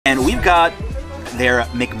And we've got their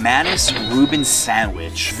McManus Reuben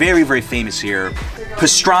sandwich. Very, very famous here.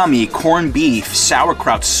 Pastrami, corned beef,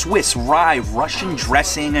 sauerkraut, Swiss, rye, Russian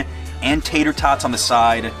dressing, and tater tots on the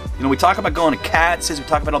side. You know, we talk about going to Katz's, we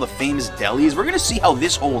talk about all the famous delis. We're gonna see how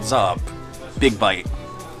this holds up. Big bite.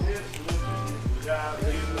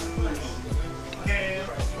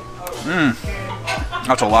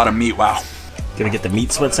 That's a lot of meat, wow. Gonna get the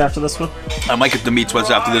meat sweats after this one? I might get the meat sweats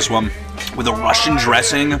after this one. With the Russian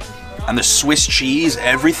dressing and the Swiss cheese,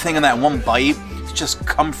 everything in that one bite, it's just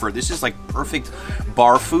comfort. This is like perfect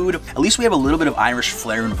bar food. At least we have a little bit of Irish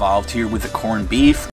flair involved here with the corned beef.